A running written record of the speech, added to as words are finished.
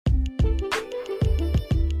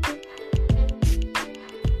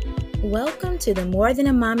Welcome to the More Than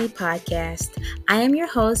a Mommy podcast. I am your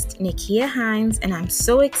host, Nikia Hines, and I'm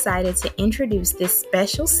so excited to introduce this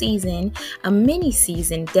special season, a mini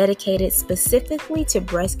season dedicated specifically to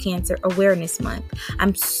Breast Cancer Awareness Month.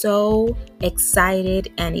 I'm so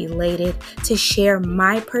excited and elated to share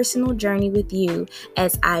my personal journey with you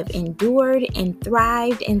as I've endured and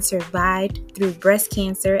thrived and survived through breast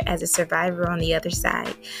cancer as a survivor on the other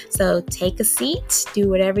side. So take a seat, do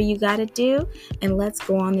whatever you got to do, and let's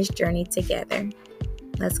go on this journey together.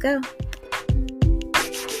 Let's go.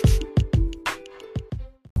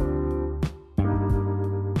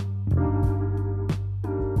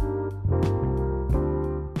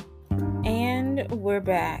 And we're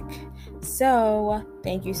back. So,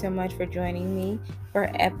 thank you so much for joining me for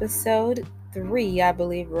episode 3, I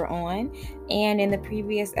believe we're on. And in the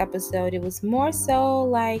previous episode, it was more so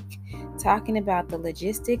like talking about the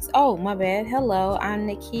logistics. Oh, my bad. Hello, I'm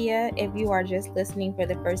Nikia. If you are just listening for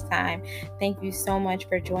the first time, thank you so much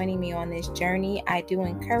for joining me on this journey. I do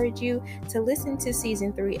encourage you to listen to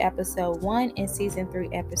season 3, episode 1 and season 3,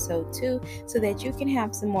 episode 2 so that you can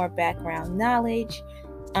have some more background knowledge.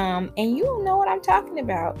 And you will know what I'm talking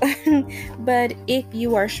about. But if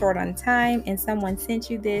you are short on time and someone sent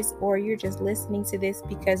you this, or you're just listening to this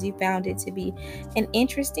because you found it to be an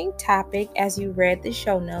interesting topic as you read the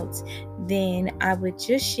show notes, then I would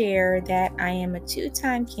just share that I am a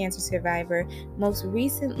 2-time cancer survivor, most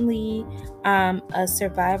recently a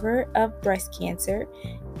survivor of breast cancer.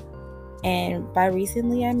 And by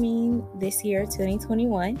recently, I mean this year,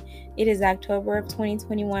 2021. It is October of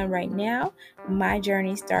 2021 right now. My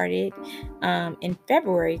journey started in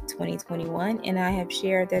February 2021, and I have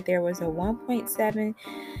shared that there was a 1.7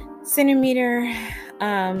 centimeter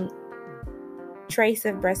trace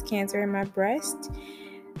of breast cancer in my breast.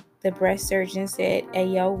 The breast surgeon said, "Hey,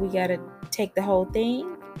 yo, we got to take the whole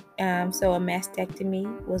thing." So a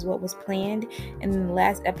mastectomy was what was planned. And in the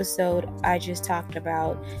last episode, I just talked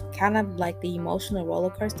about kind of like the emotional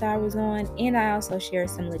roller coaster I was on. And I also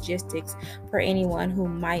shared some logistics for anyone who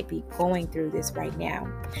might be going through this right now.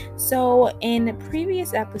 So in the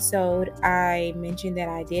previous episode, I mentioned that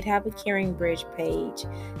I did have a Caring Bridge page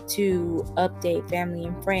to update family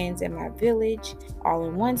and friends in my village, all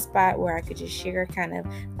in one spot where I could just share kind of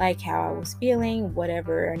like how I was feeling,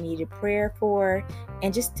 whatever I needed prayer for,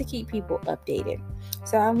 and just to keep people updated.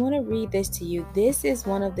 So I want to read this to you. This is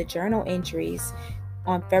one of the journal entries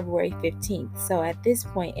on February 15th. So at this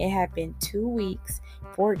point, it had been 2 weeks,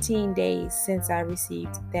 14 days since I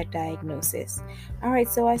received that diagnosis. All right,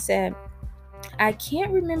 so I said, I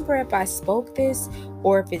can't remember if I spoke this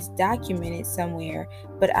or if it's documented somewhere,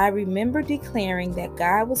 but I remember declaring that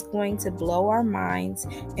God was going to blow our minds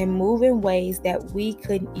and move in ways that we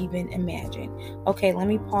couldn't even imagine. Okay, let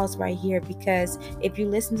me pause right here, because if you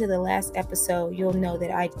listen to the last episode, you'll know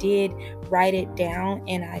that I did write it down,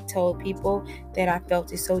 and I told people that I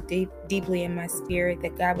felt it so deeply in my spirit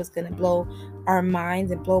that God was going to blow our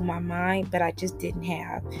minds and blow my mind, but I just didn't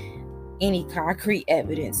have any concrete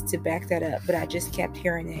evidence to back that up, but I just kept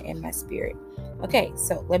hearing it in my spirit. Okay,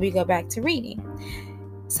 so let me go back to reading.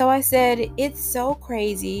 So I said, it's so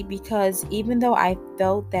crazy because even though I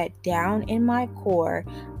felt that down in my core,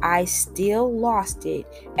 I still lost it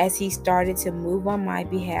as he started to move on my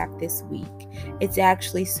behalf this week. It's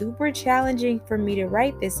actually super challenging for me to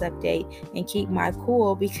write this update and keep my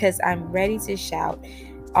cool because I'm ready to shout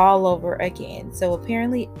all over again. So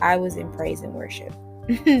apparently I was in praise and worship.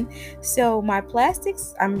 So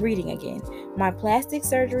I'm reading again. My plastic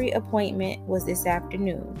surgery appointment was this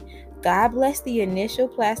afternoon. God bless the initial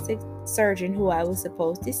plastic surgeon who I was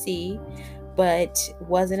supposed to see, but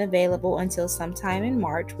wasn't available until sometime in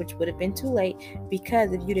March, which would have been too late,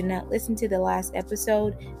 because if you did not listen to the last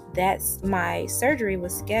episode, my surgery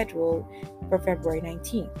was scheduled for February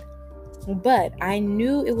 19th. But I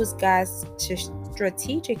knew it was God's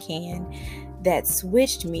strategic hand that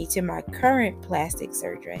switched me to my current plastic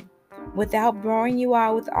surgeon. Without boring you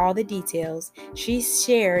all with all the details, she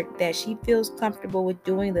shared that she feels comfortable with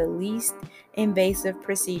doing the least invasive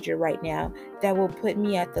procedure right now that will put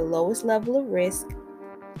me at the lowest level of risk,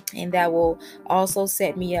 and that will also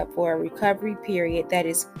set me up for a recovery period that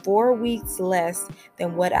is 4 weeks less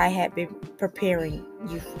than what I had been preparing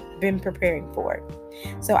for.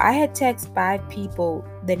 So I had texted 5 people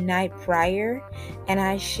the night prior, and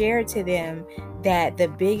I shared to them that the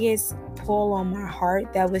biggest pull on my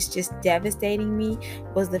heart that was just devastating me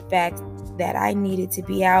was the fact that I needed to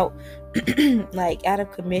be out out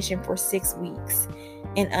of commission for 6 weeks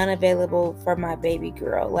and unavailable for my baby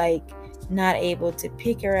girl, not able to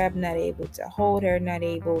pick her up, not able to hold her, not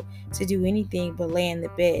able to do anything but lay in the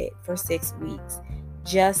bed for 6 weeks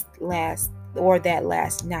just last or that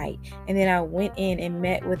last night. And then I went in and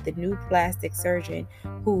met with the new plastic surgeon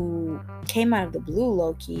who came out of the blue,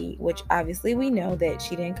 low key, which obviously we know that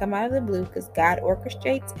she didn't come out of the blue because God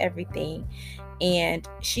orchestrates everything. And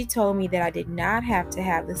she told me that I did not have to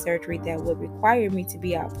have the surgery that would require me to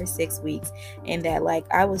be out for 6 weeks, and that like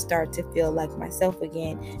I would start to feel like myself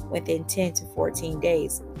again within 10 to 14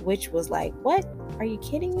 days, which was like, what? Are you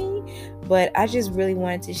kidding me? But I just really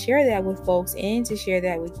wanted to share that with folks and to share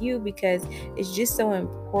that with you, because it's just so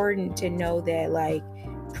important to know that like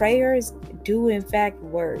prayers do in fact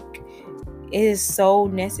work. It is so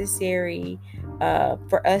necessary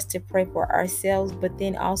for us to pray for ourselves, but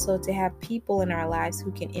then also to have people in our lives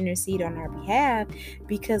who can intercede on our behalf,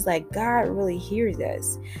 because like God really hears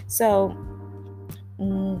us. So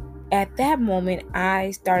at that moment, I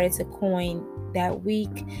started to coin that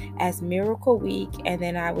week as Miracle Week, and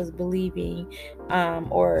then I was believing, I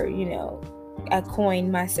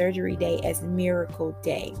coined my surgery day as Miracle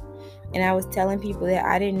Day. And I was telling people that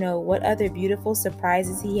I didn't know what other beautiful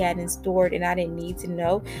surprises he had in store, and I didn't need to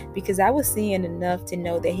know, because I was seeing enough to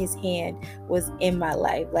know that his hand was in my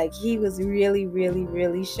life. Like he was really, really,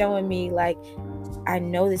 really showing me like, I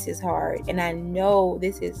know this is hard and I know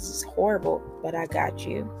this is horrible, but I got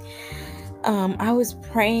you. I was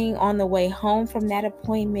praying on the way home from that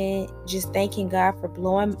appointment, just thanking God for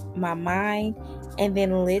blowing my mind. And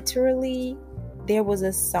then literally there was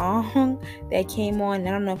a song that came on.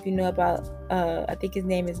 I don't know if you know about, I think his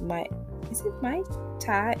name is Mike. Is it Mike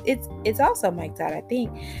Todd? It's also Mike Todd, I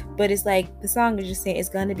think. But it's like the song is just saying it's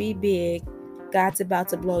gonna be big. God's about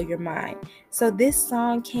to blow your mind. So this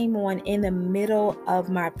song came on in the middle of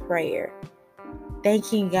my prayer,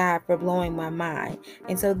 thanking God for blowing my mind.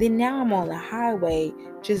 And so then now I'm on the highway,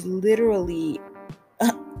 just literally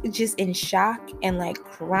just in shock and like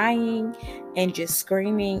crying and just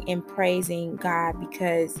screaming and praising God,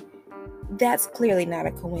 because that's clearly not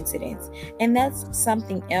a coincidence. And that's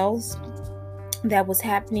something else that was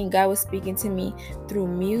happening. God was speaking to me through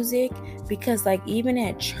music, because like even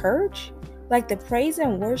at church, like the praise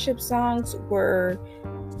and worship songs were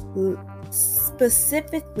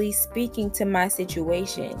specifically speaking to my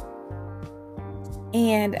situation.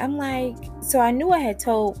 And I'm like, so I knew I had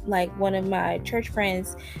told like one of my church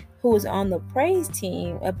friends who was on the praise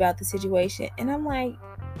team about the situation. And I'm like,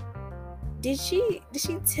 did she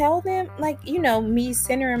tell them, like, me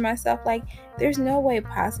centering myself, like there's no way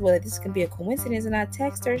possible that this can be a coincidence? And I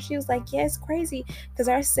text her, she was like, yeah, it's crazy because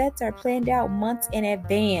our sets are planned out months in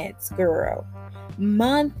advance, girl,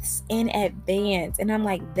 months in advance. And I'm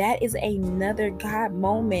like, that is another God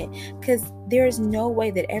moment, because there's no way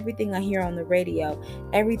that everything I hear on the radio,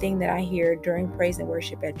 everything that I hear during praise and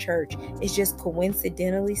worship at church is just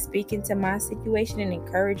coincidentally speaking to my situation and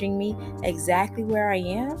encouraging me exactly where I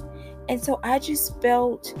am. And so I just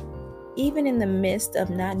felt, even in the midst of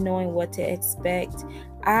not knowing what to expect,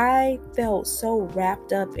 I felt so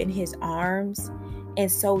wrapped up in his arms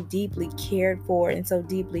and so deeply cared for and so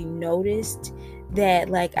deeply noticed that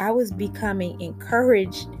like I was becoming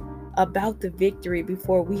encouraged about the victory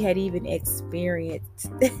before we had even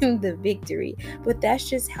experienced the victory. But that's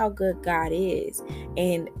just how good God is.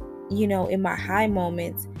 And in my high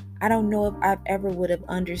moments, I don't know if I've ever would have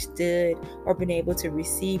understood or been able to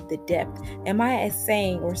receive the depth. Am I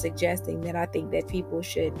saying or suggesting that I think that people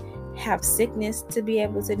should have sickness to be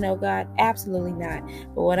able to know God? Absolutely not.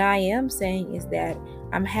 But what I am saying is that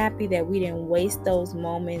I'm happy that we didn't waste those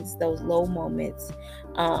moments, those low moments.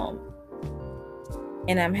 And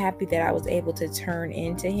I'm happy that I was able to turn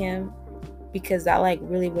into him, because I like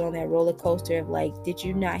really went on that roller coaster of like, did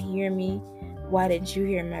you not hear me? Why didn't you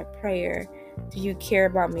hear my prayer? Do you care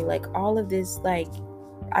about me? Like all of this, like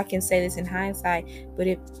I can say this in hindsight, but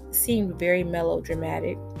it seemed very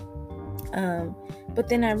melodramatic. But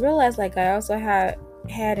then I realized like I also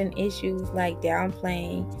had an issue like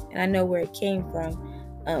downplaying, and I know where it came from.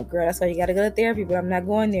 Girl, that's why you gotta go to therapy, but I'm not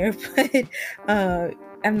going there. But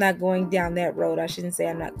I'm not going down that road. I shouldn't say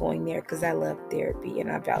I'm not going there, because I love therapy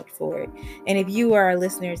and I vouch for it. And if you are a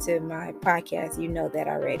listener to my podcast, you know that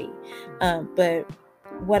already. But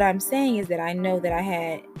what I'm saying is that I know that I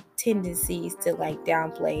had tendencies to like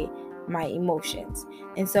downplay my emotions.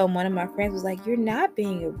 And so one of my friends was like, you're not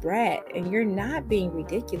being a brat and you're not being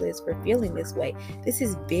ridiculous for feeling this way. This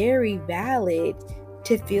is very valid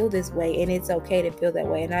to feel this way, and it's okay to feel that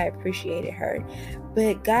way. And I appreciated her.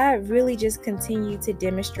 But God really just continued to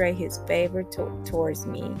demonstrate his favor towards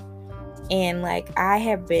me. And like I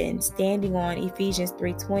have been standing on Ephesians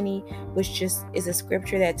 3:20, which just is a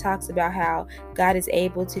scripture that talks about how God is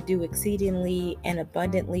able to do exceedingly and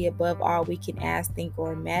abundantly above all we can ask, think,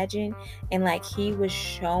 or imagine. And like he was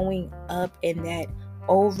showing up in that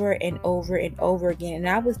over and over and over again. And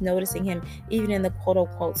I was noticing him even in the quote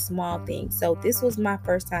unquote small things. So this was my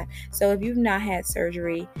first time. So if you've not had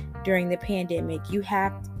surgery during the pandemic, you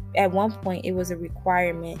have at one point it was a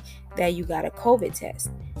requirement that you got a COVID test.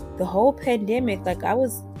 The whole pandemic, like I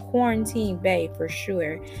was quarantine babe for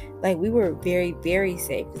sure. Like we were very, very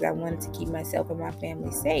safe because I wanted to keep myself and my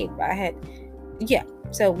family safe.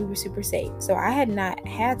 So we were super safe. So I had not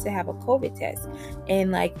had to have a COVID test.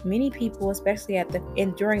 And like many people, especially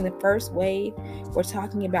during the first wave, were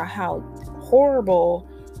talking about how horrible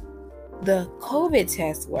the COVID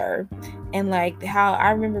tests were. And like how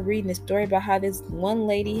I remember reading a story about how this one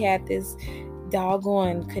lady had this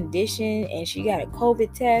doggone condition and she got a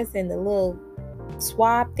COVID test and the little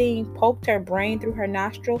swab thing poked her brain through her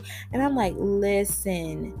nostril. And I'm like,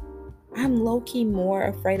 listen, I'm low-key more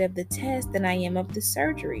afraid of the test than I am of the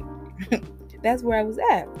surgery. That's where I was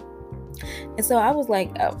at. And so I was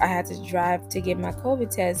like, I had to drive to get my COVID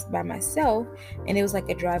test by myself. And it was like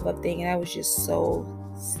a drive-up thing. And I was just so,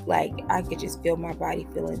 like, I could just feel my body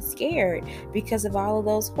feeling scared because of all of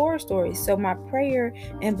those horror stories. So my prayer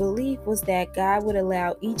and belief was that God would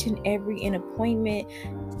allow each and every appointment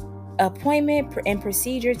and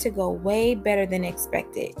procedure to go way better than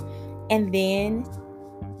expected. And then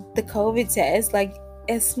the COVID test, like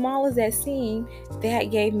as small as that seemed,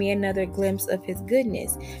 that gave me another glimpse of his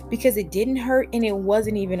goodness because it didn't hurt and it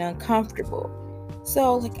wasn't even uncomfortable.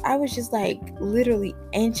 So like I was just like literally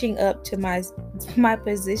inching up to my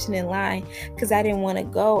position in line because I didn't want to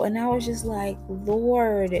go. And I was just like,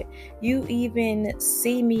 Lord, you even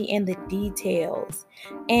see me in the details.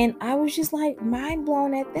 And I was just like mind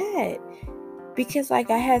blown at that. Because like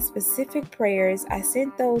I had specific prayers, I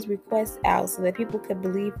sent those requests out so that people could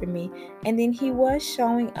believe in me. And then he was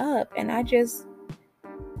showing up and I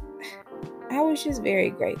was just very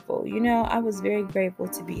grateful. I was very grateful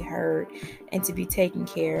to be heard and to be taken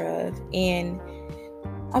care of. And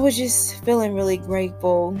I was just feeling really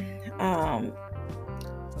grateful to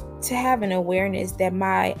have an awareness that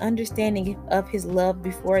my understanding of his love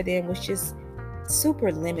before then was just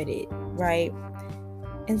super limited, right?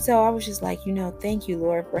 And so I was just like, thank you,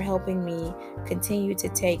 Lord, for helping me continue to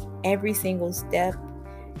take every single step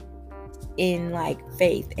in like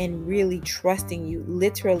faith and really trusting you,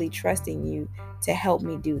 literally trusting you to help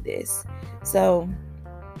me do this. So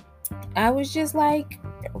I was just like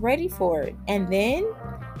ready for it. And then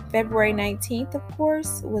February 19th, of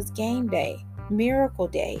course, was game day, miracle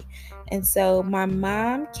day. And so my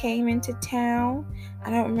mom came into town.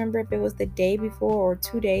 I don't remember if it was the day before or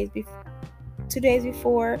 2 days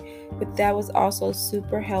before, but that was also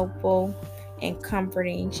super helpful and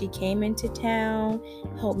comforting. She came into town,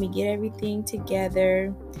 helped me get everything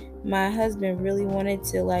together. My husband really wanted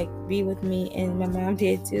to like be with me, and my mom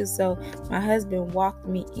did too. So my husband walked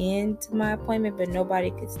me into my appointment, but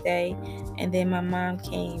nobody could stay. And then my mom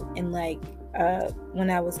came and like when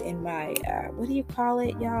I was in my what do you call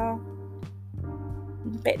it, y'all?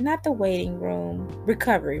 But not the waiting room,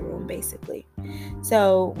 recovery room, basically.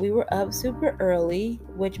 So we were up super early,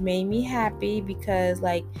 which made me happy because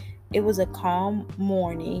like it was a calm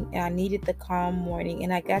morning and I needed the calm morning,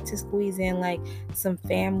 and I got to squeeze in like some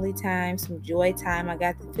family time, some joy time. I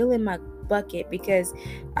got to fill in my bucket because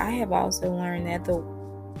I have also learned that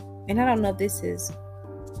and I don't know if this is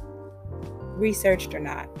researched or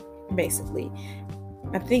not, basically.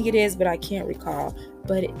 I think it is, but I can't recall.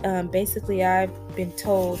 But basically, I've been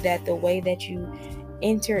told that the way that you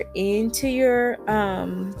enter into your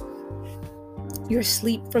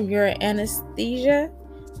sleep from your anesthesia,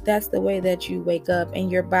 that's the way that you wake up,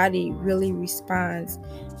 and your body really responds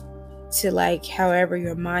to like however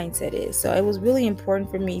your mindset is. So it was really important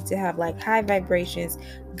for me to have like high vibrations,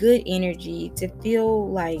 good energy, to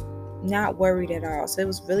feel like not worried at all. So it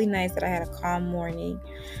was really nice that I had a calm morning.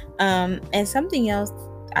 And something else,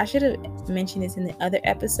 I should have mentioned this in the other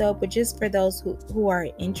episode, but just for those who are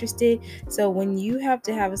interested. So when you have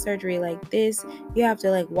to have a surgery like this, you have to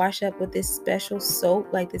like wash up with this special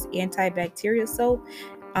soap, like this antibacterial soap.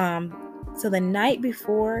 So the night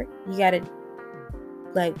before, you got to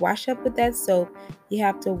like wash up with that soap. You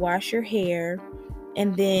have to wash your hair,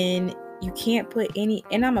 and then you can't put any,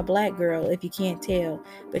 and I'm a black girl if you can't tell,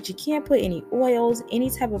 but you can't put any oils, any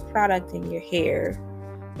type of product in your hair.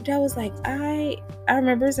 But I was like, I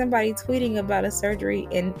remember somebody tweeting about a surgery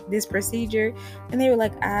and this procedure, and they were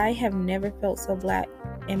like, I have never felt so black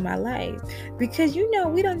in my life. Because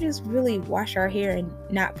we don't just really wash our hair and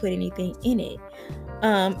not put anything in it.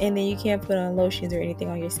 And then you can't put on lotions or anything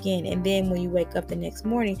on your skin. And then when you wake up the next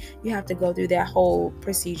morning, you have to go through that whole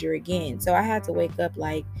procedure again. So I had to wake up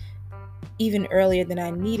like even earlier than I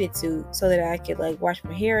needed to so that I could like wash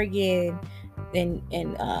my hair again,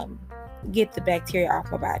 get the bacteria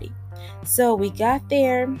off my body. So we got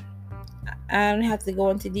there. I don't have to go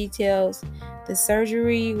into details. The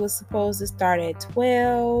surgery was supposed to start at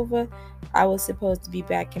 12. I was supposed to be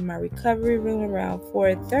back in my recovery room around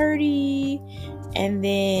 4:30. And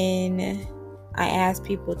then I asked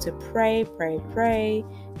people to pray,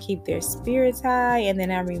 keep their spirits high. And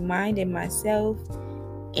then I reminded myself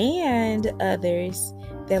and others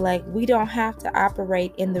that like we don't have to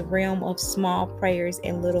operate in the realm of small prayers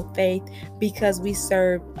and little faith, because we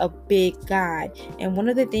serve a big God. And one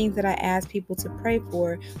of the things that I asked people to pray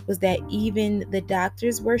for was that even the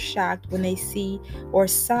doctors were shocked when they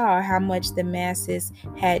saw how much the masses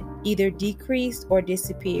had either decreased or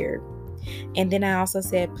disappeared. And then I also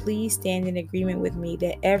said, please stand in agreement with me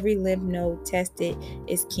that every lymph node tested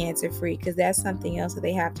is cancer free, because that's something else that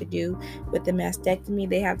they have to do with the mastectomy.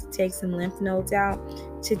 They have to take some lymph nodes out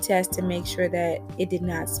to test to make sure that it did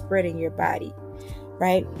not spread in your body,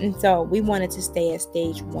 right? And so we wanted to stay at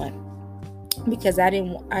stage 1 because I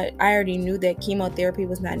already knew that chemotherapy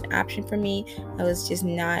was not an option for me. I was just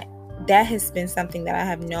not. That has been something that I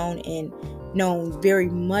have known very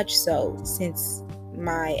much so since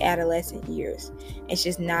my adolescent years. It's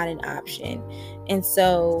just not an option. And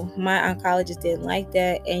so my oncologist didn't like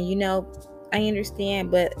that. And I understand,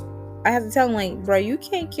 but I have to tell him, like, bro, you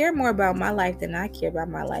can't care more about my life than I care about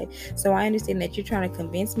my life. So I understand that you're trying to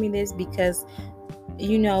convince me this because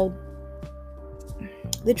the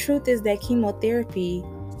truth is that chemotherapy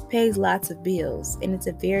pays lots of bills, and it's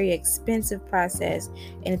a very expensive process,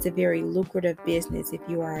 and it's a very lucrative business if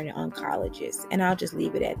you are an oncologist. And I'll just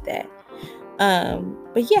leave it at that.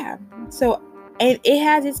 But yeah, so and it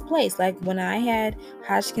has its place. Like when I had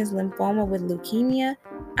Hodgkin's lymphoma with leukemia,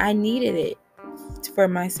 I needed it for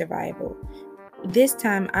my survival. This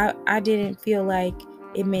time, I didn't feel like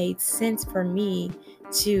it made sense for me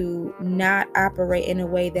to not operate in a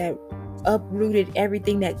way that uprooted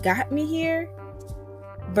everything that got me here,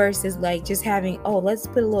 versus like just having, let's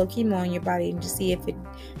put a little chemo on your body and just see if it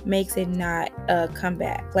makes it not come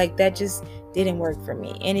back. Like that just didn't work for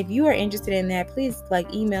me. And if you are interested in that, please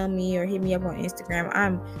like email me or hit me up on Instagram.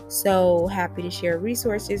 I'm so happy to share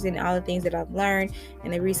resources and all the things that I've learned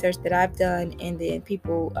and the research that I've done, and then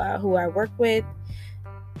people who I work with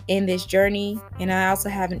in this journey. And I also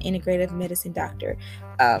have an integrative medicine doctor.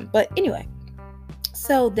 But anyway,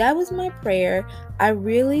 so that was my prayer. I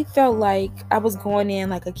really felt like I was going in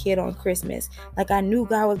like a kid on Christmas. Like I knew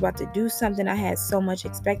God was about to do something. I had so much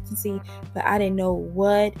expectancy, but I didn't know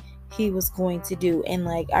what he was going to do. And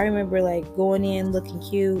like I remember like going in looking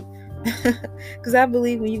cute, because I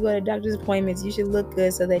believe when you go to doctor's appointments, you should look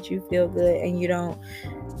good so that you feel good, and you don't,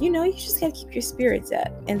 you just gotta keep your spirits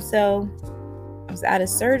up. And so I was out of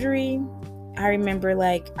surgery. I remember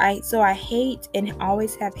I hate and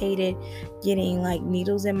always have hated getting like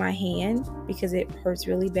needles in my hand because it hurts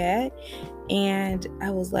really bad. And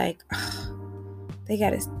I was like, they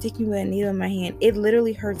gotta stick me with a needle in my hand. It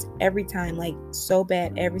literally hurts every time, like so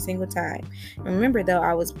bad every single time. Remember though,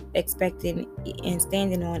 I was expecting and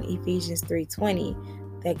standing on Ephesians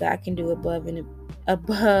 3:20 that God can do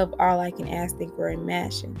above all I can ask, think, or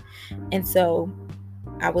imagine. And so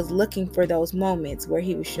I was looking for those moments where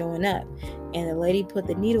he was showing up, and the lady put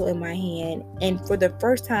the needle in my hand, and for the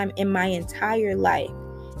first time in my entire life,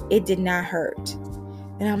 it did not hurt.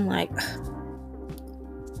 And I'm like,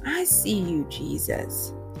 I see you,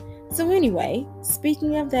 Jesus. So anyway,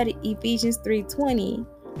 speaking of that Ephesians 3:20,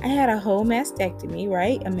 I had a whole mastectomy,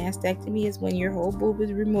 right? A mastectomy is when your whole boob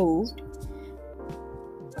is removed.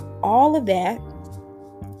 All of that,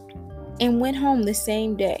 and went home the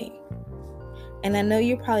same day. And I know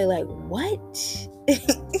you're probably like, what?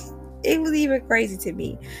 It was even crazy to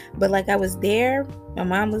me. But like I was there, my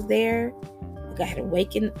mom was there. Like I had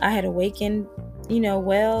awakened,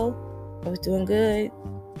 well, I was doing good.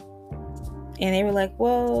 And they were like,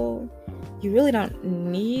 well, you really don't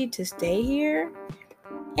need to stay here.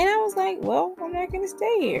 And I was like, well, I'm not going to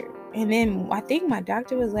stay here. And then I think my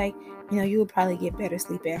doctor was like, you would probably get better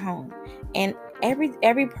sleep at home. And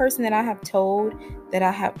every person that I have told that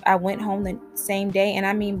I went home the same day. And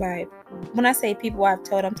I mean when I say people I've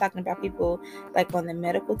told, I'm talking about people like on the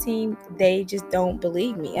medical team. They just don't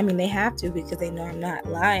believe me. I mean, they have to, because they know I'm not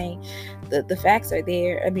lying. The facts are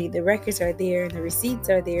there. I mean, the records are there and the receipts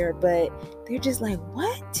are there, but they're just like,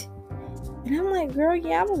 what? And I'm like, girl,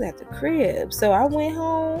 yeah, I was at the crib. So I went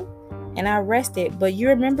home and I rested. But you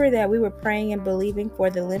remember that we were praying and believing for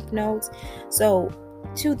the lymph nodes. So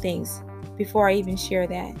 2 things before I even share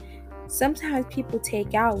that. Sometimes people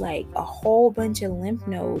take out like a whole bunch of lymph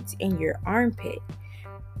nodes in your armpit.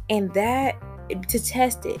 And that to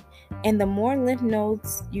test it. And the more lymph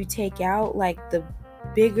nodes you take out, like the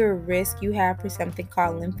bigger risk you have for something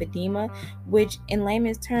called lymphedema, which in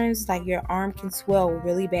layman's terms, like your arm can swell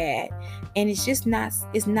really bad, and it's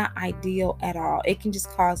not ideal at all. It can just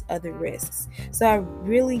cause other risks. So I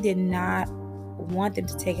really did not want them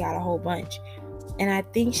to take out a whole bunch. And I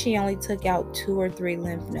think she only took out 2 or 3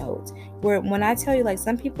 lymph nodes. Where when I tell you, like,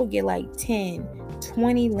 some people get like 10,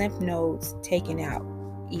 20 lymph nodes taken out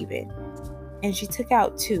even. And she took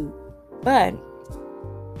out 2. But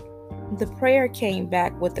the prayer came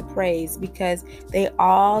back with the praise because they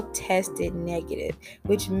all tested negative,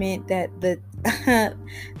 which meant that the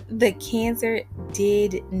the cancer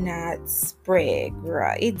did not spread,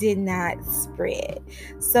 girl. It did not spread.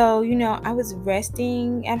 So, I was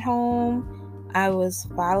resting at home. I was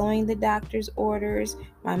following the doctor's orders.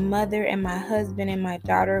 My mother and my husband and my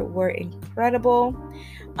daughter were incredible.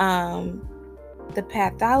 The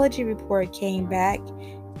pathology report came back,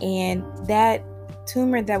 and that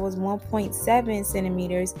tumor that was 1.7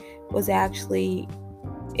 centimeters was actually,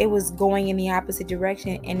 it was going in the opposite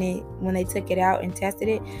direction, and when they took it out and tested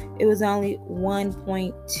it, it was only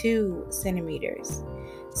 1.2 centimeters.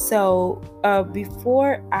 So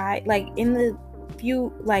before I, like, in the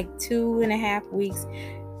few, like, 2.5 weeks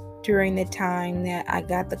during the time that I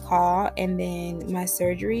got the call and then my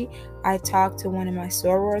surgery, I talked to one of my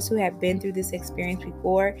sorors who had been through this experience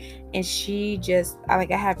before, and she just, I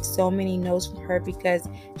have so many notes from her because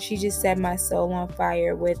she just set my soul on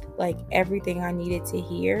fire with like everything I needed to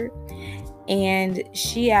hear. And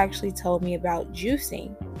she actually told me about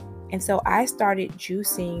juicing. And so I started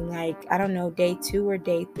juicing, like, I don't know, day 2 or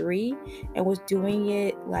day 3, and was doing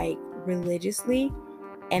it like religiously.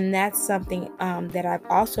 And that's something that I've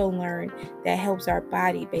also learned that helps our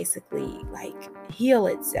body basically like heal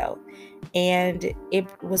itself. And it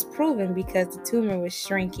was proven because the tumor was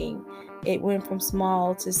shrinking. It went from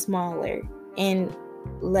small to smaller in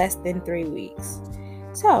less than 3 weeks.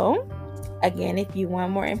 So again, if you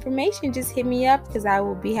want more information, just hit me up because I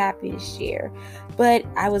will be happy to share. But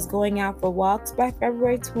I was going out for walks by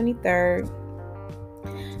February 23rd.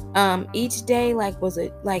 Each day, was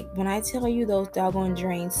it like, when I tell you those doggone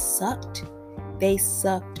drains sucked, they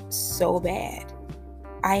sucked so bad.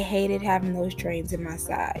 I hated having those drains in my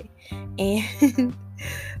side. And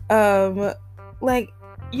but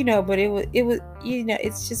it was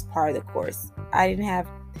it's just part of the course. I didn't have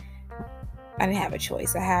a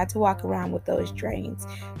choice. I had to walk around with those drains.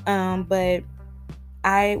 But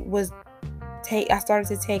I started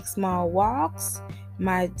to take small walks.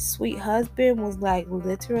 My sweet husband was like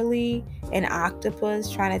literally an octopus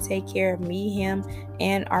trying to take care of me, him,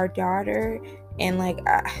 and our daughter. And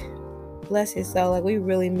bless his soul, we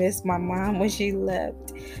really missed my mom when she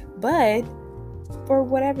left. But for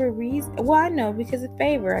whatever reason, well, I know because of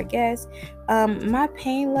favor, I guess, my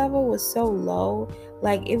pain level was so low,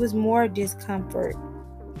 it was more discomfort.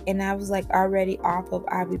 And I was already off of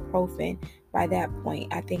ibuprofen by that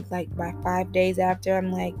point. I think by 5 days after,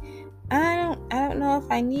 I'm like, I don't know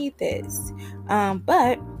if I need this.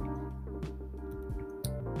 But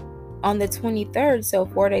on the 23rd, so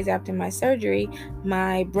 4 days after my surgery,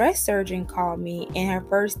 my breast surgeon called me, and her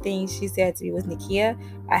first thing she said to me was, Nakia,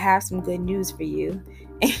 I have some good news for you.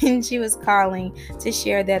 And she was calling to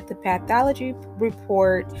share that the pathology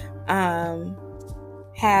report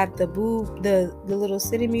had the boob, the little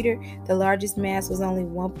centimeter, the largest mass was only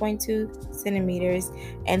 1.2 centimeters.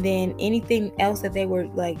 And then anything else that they were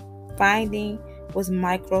finding was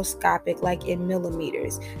microscopic, in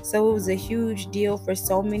millimeters. So it was a huge deal for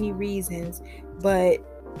so many reasons, but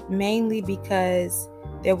mainly because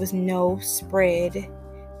there was no spread.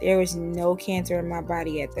 There was no cancer in my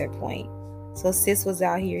body at that point. So sis was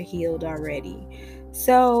out here healed already.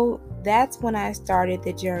 So that's when I started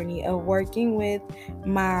the journey of working with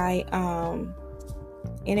my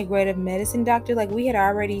integrative medicine doctor. We had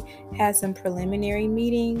already had some preliminary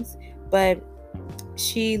meetings, but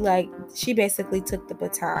she basically took the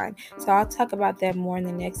baton. So I'll talk about that more in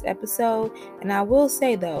the next episode. And I will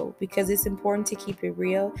say though, because it's important to keep it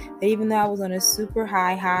real, that even though I was on a super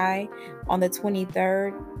high on the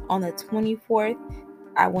 23rd, on the 24th,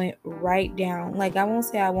 I went right down. I won't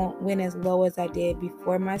say I went as low as I did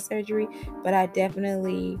before my surgery, but I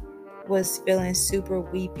definitely was feeling super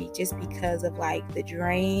weepy just because of the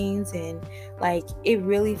drains, and it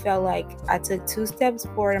really felt like I took 2 steps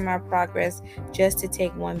forward in my progress just to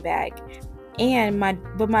take 1 back. And my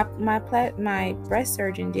breast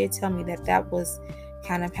surgeon did tell me that was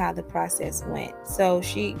kind of how the process went. So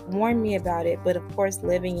she warned me about it, but of course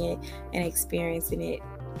living it and experiencing it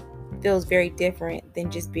feels very different than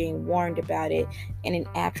just being warned about it in an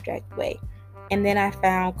abstract way. And then I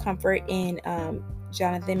found comfort in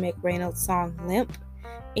Jonathan McReynolds' song Limp.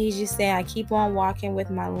 He's just saying, I keep on walking with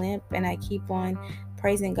my limp, and I keep on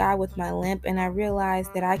praising God with my limp, and I realize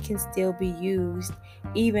that I can still be used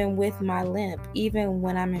even with my limp, even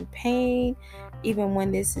when I'm in pain, even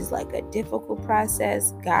when this is like a difficult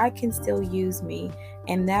process. God can still use me.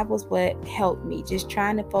 And that was what helped me, just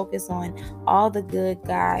trying to focus on all the good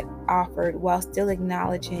God offered while still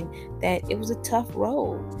acknowledging that it was a tough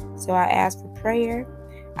road. So I asked for prayer.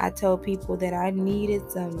 I told people that I needed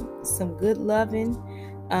some good loving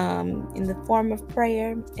in the form of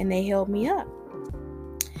prayer, and they held me up.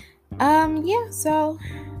 So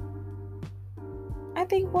I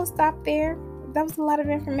think we'll stop there. That was a lot of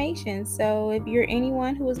information. So if you're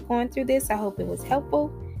anyone who is going through this, I hope it was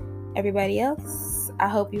helpful. Everybody else, I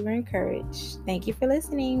hope you were encouraged. Thank you for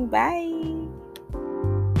listening. Bye.